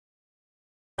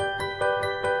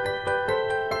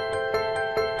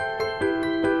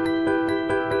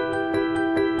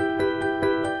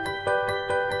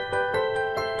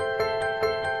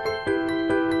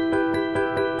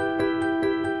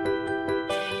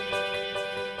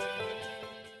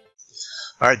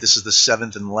All right, this is the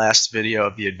seventh and last video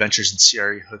of the Adventures in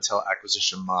A.CRE Hotel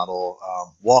Acquisition Model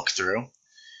walkthrough.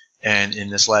 And in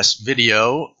this last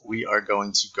video, we are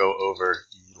going to go over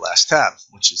the last tab,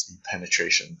 which is the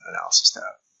Penetration Analysis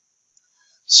tab.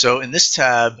 So in this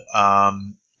tab,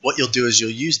 what you'll do is you'll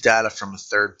use data from a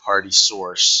third-party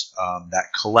source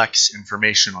that collects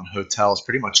information on hotels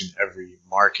pretty much in every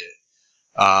market.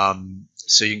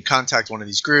 So you can contact one of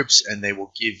these groups and they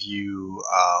will give you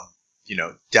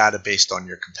data based on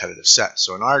your competitive set.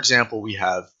 So in our example, we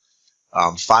have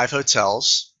 5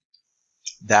 hotels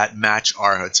that match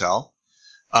our hotel.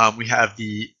 We have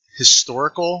the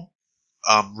historical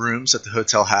rooms that the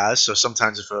hotel has. So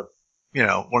sometimes if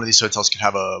one of these hotels could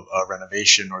have a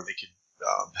renovation, or they could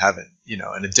have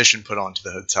an addition put onto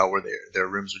the hotel where their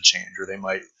rooms would change, or they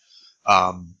might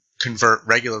convert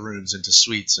regular rooms into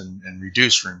suites and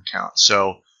reduce room count.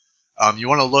 So you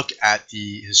want to look at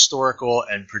the historical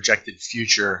and projected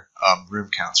future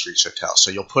room counts for each hotel. So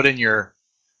you'll put in your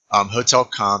hotel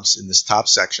comps in this top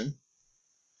section,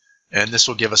 and this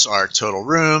will give us our total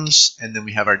rooms, and then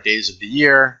we have our days of the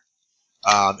year,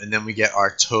 and then we get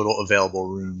our total available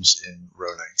rooms in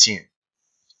row 19.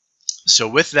 So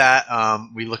with that,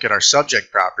 we look at our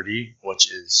subject property,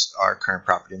 which is our current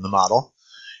property in the model.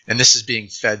 And this is being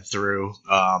fed through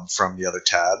from the other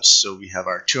tabs. So we have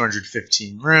our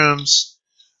 215 rooms,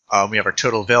 we have our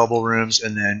total available rooms,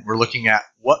 and then we're looking at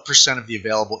what percent of the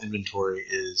available inventory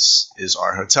is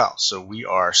our hotel. So we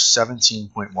are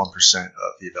 17.1% of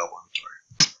the available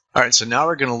inventory. All right, so now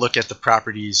we're going to look at the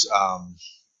properties,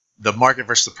 the market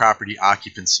versus the property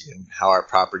occupancy, and how our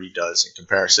property does in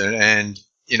comparison. And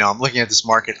I'm looking at this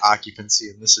market occupancy,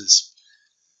 and this is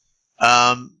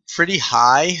pretty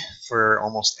high for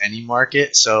almost any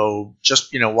market. So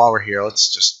just while we're here, let's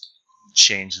just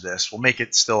change this. We'll make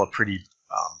it still a pretty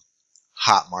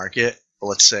hot market, but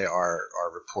let's say our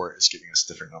report is giving us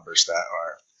different numbers that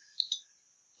are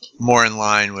more in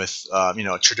line with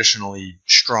a traditionally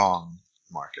strong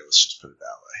market. Let's just put it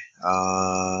that way.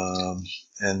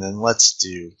 And then let's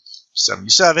do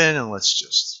 77, and let's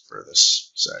just for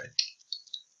this say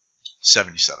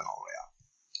 77 all the way.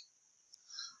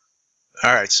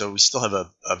 All right, so we still have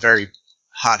a very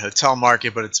hot hotel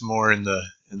market, but it's more in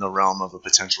the realm of a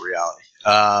potential reality.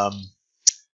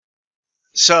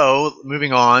 So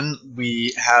moving on,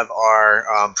 we have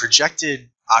our projected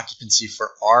occupancy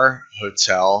for our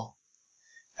hotel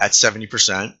at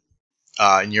 70%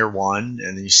 in year 1,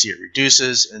 and then you see it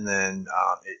reduces, and then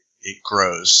it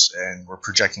grows, and we're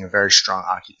projecting a very strong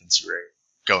occupancy rate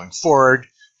going forward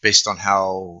based on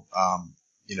how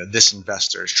this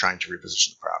investor is trying to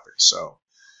reposition the property. So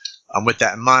with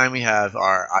that in mind, we have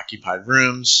our occupied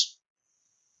rooms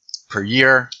per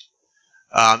year.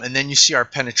 And then you see our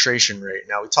penetration rate.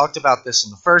 Now, we talked about this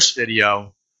in the first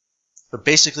video, but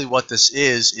basically what this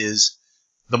is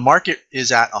the market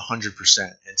is at 100%.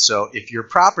 And so if your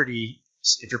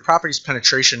property's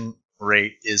penetration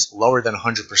rate is lower than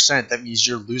 100%, that means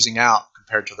you're losing out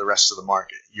compared to the rest of the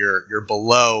market. You're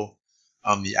below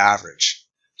the average.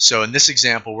 So in this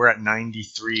example, we're at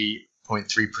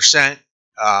 93.3%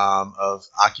 of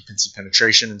occupancy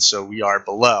penetration, and so we are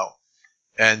below.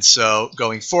 And so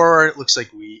going forward, it looks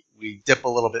like we dip a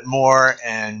little bit more,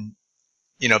 and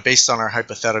based on our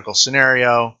hypothetical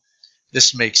scenario,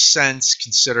 this makes sense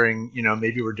considering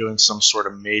maybe we're doing some sort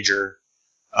of major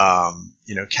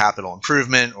capital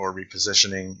improvement or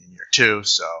repositioning in year 2.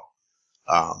 So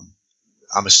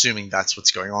I'm assuming that's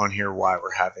what's going on here, why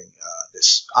we're having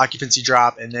this occupancy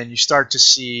drop. And then you start to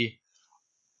see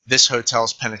this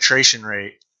hotel's penetration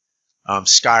rate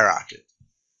skyrocket.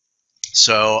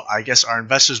 So I guess our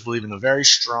investors believe in a very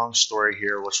strong story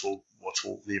here, which will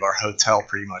leave our hotel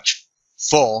pretty much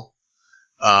full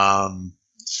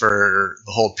for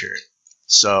the whole period.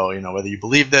 So whether you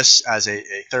believe this as a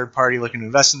third party looking to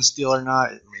invest in this deal or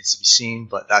not, it remains to be seen,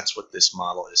 but that's what this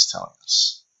model is telling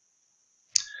us.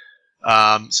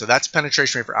 So that's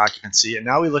penetration rate for occupancy, and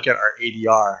now we look at our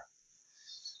ADR.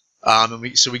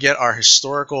 So we get our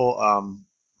historical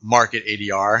market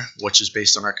ADR, which is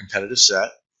based on our competitive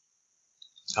set.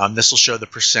 This will show the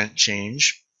percent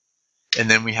change, and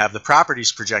then we have the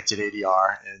property's projected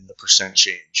ADR and the percent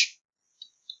change.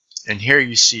 And here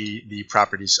you see the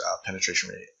property's penetration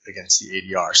rate against the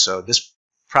ADR. So this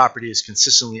property is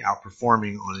consistently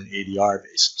outperforming on an ADR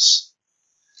basis.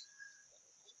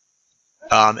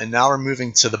 And now we're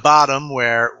moving to the bottom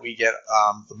where we get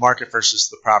the market versus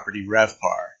the property Rev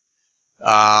Bar.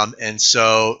 And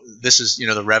so this is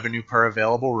the revenue per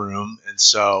available room, and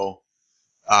so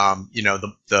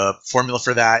the formula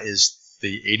for that is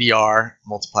the ADR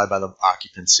multiplied by the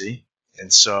occupancy.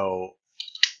 And so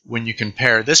when you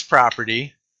compare this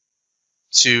property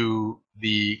to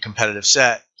the competitive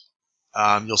set,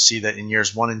 you'll see that in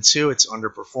years 1 and 2 it's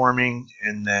underperforming,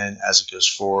 and then as it goes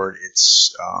forward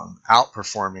it's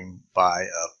outperforming by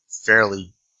a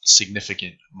fairly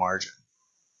significant margin.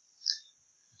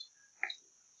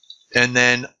 And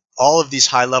then all of these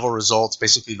high-level results,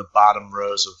 basically the bottom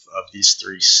rows of these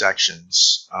 3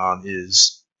 sections,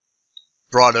 is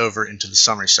brought over into the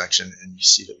summary section, and you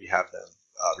see that we have them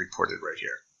reported right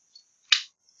here.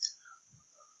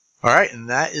 All right, and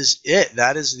that is it.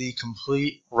 That is the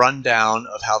complete rundown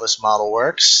of how this model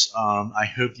works. I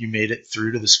hope you made it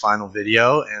through to this final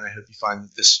video, and I hope you find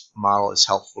that this model is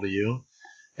helpful to you.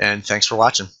 And thanks for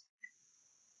watching.